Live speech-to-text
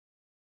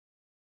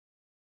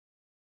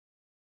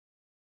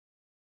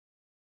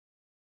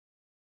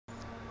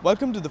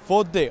Welcome to the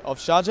 4th day of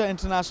Sharjah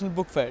International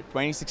Book Fair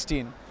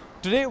 2016.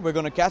 Today we're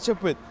going to catch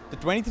up with the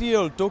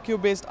 23-year-old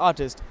Tokyo-based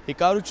artist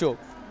Hikaru Cho,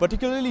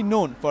 particularly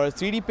known for her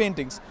 3D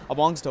paintings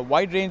amongst a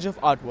wide range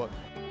of artwork.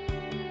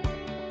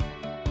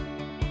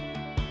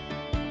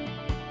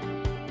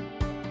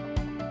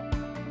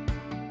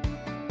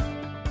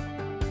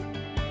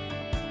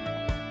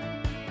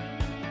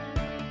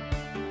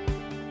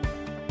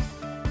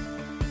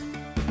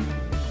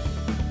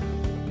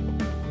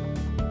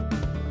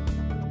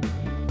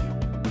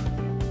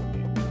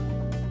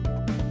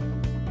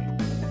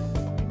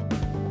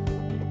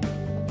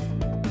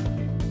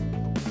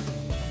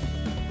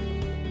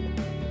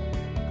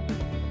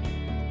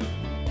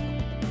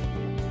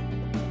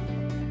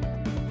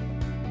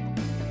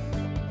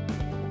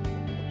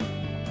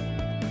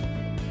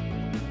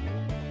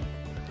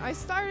 I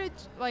started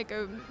like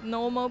a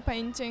normal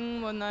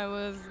painting when I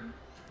was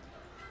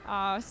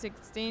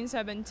 16,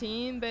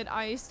 17, but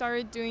I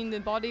started doing the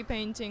body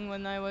painting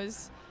when I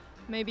was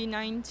maybe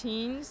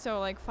 19,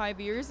 so like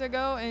 5 years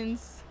ago, and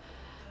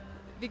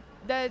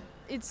that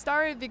it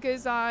started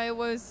because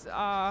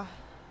I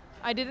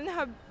didn't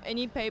have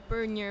any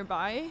paper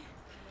nearby,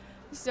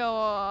 so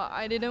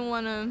I didn't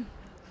want to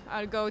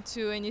go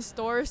to any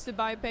stores to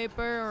buy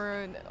paper,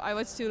 or I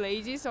was too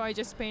lazy, so I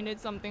just painted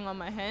something on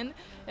my hand,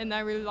 and I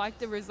really liked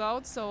the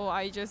result, so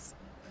I just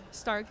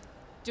started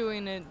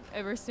doing it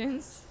ever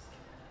since.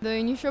 The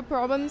initial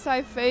problems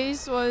I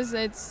faced was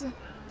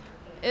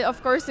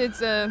of course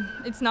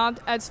it's not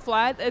as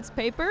flat as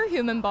paper.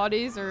 Human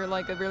bodies are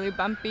like really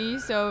bumpy,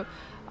 so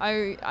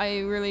I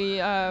really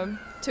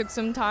took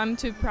some time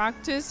to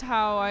practice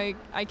how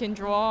I can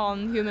draw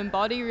on human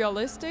body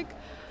realistic.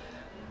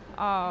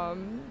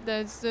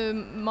 That's the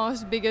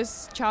most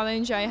biggest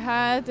challenge I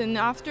had, and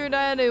after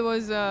that it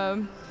was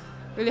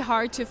really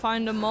hard to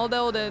find a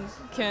model that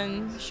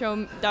can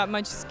show that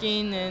much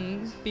skin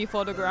and be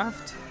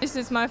photographed. This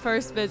is my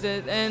first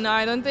visit, and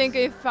I don't think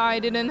if I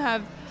didn't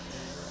have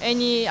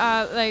any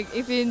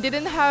if we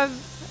didn't have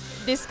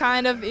this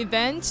kind of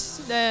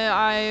event, that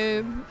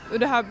I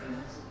would have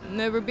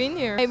never been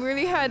here. I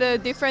really had a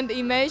different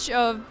image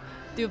of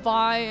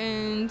Dubai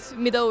and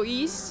Middle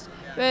East.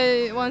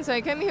 But once I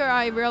came here,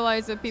 I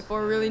realized that people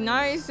are really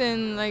nice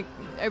and like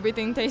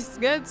everything tastes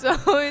good. So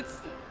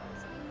it's.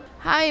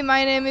 Hi,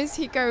 my name is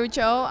Hikaru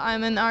Cho.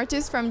 I'm an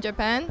artist from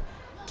Japan.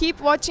 Keep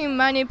watching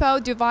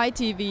Manipal Dubai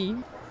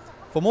TV.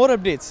 For more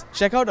updates,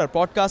 check out our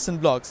podcasts and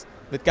blogs.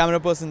 With camera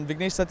person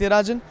Vignesh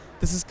Satyarajan,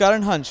 this is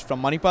Karan Hanj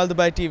from Manipal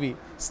Dubai TV.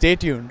 Stay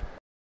tuned.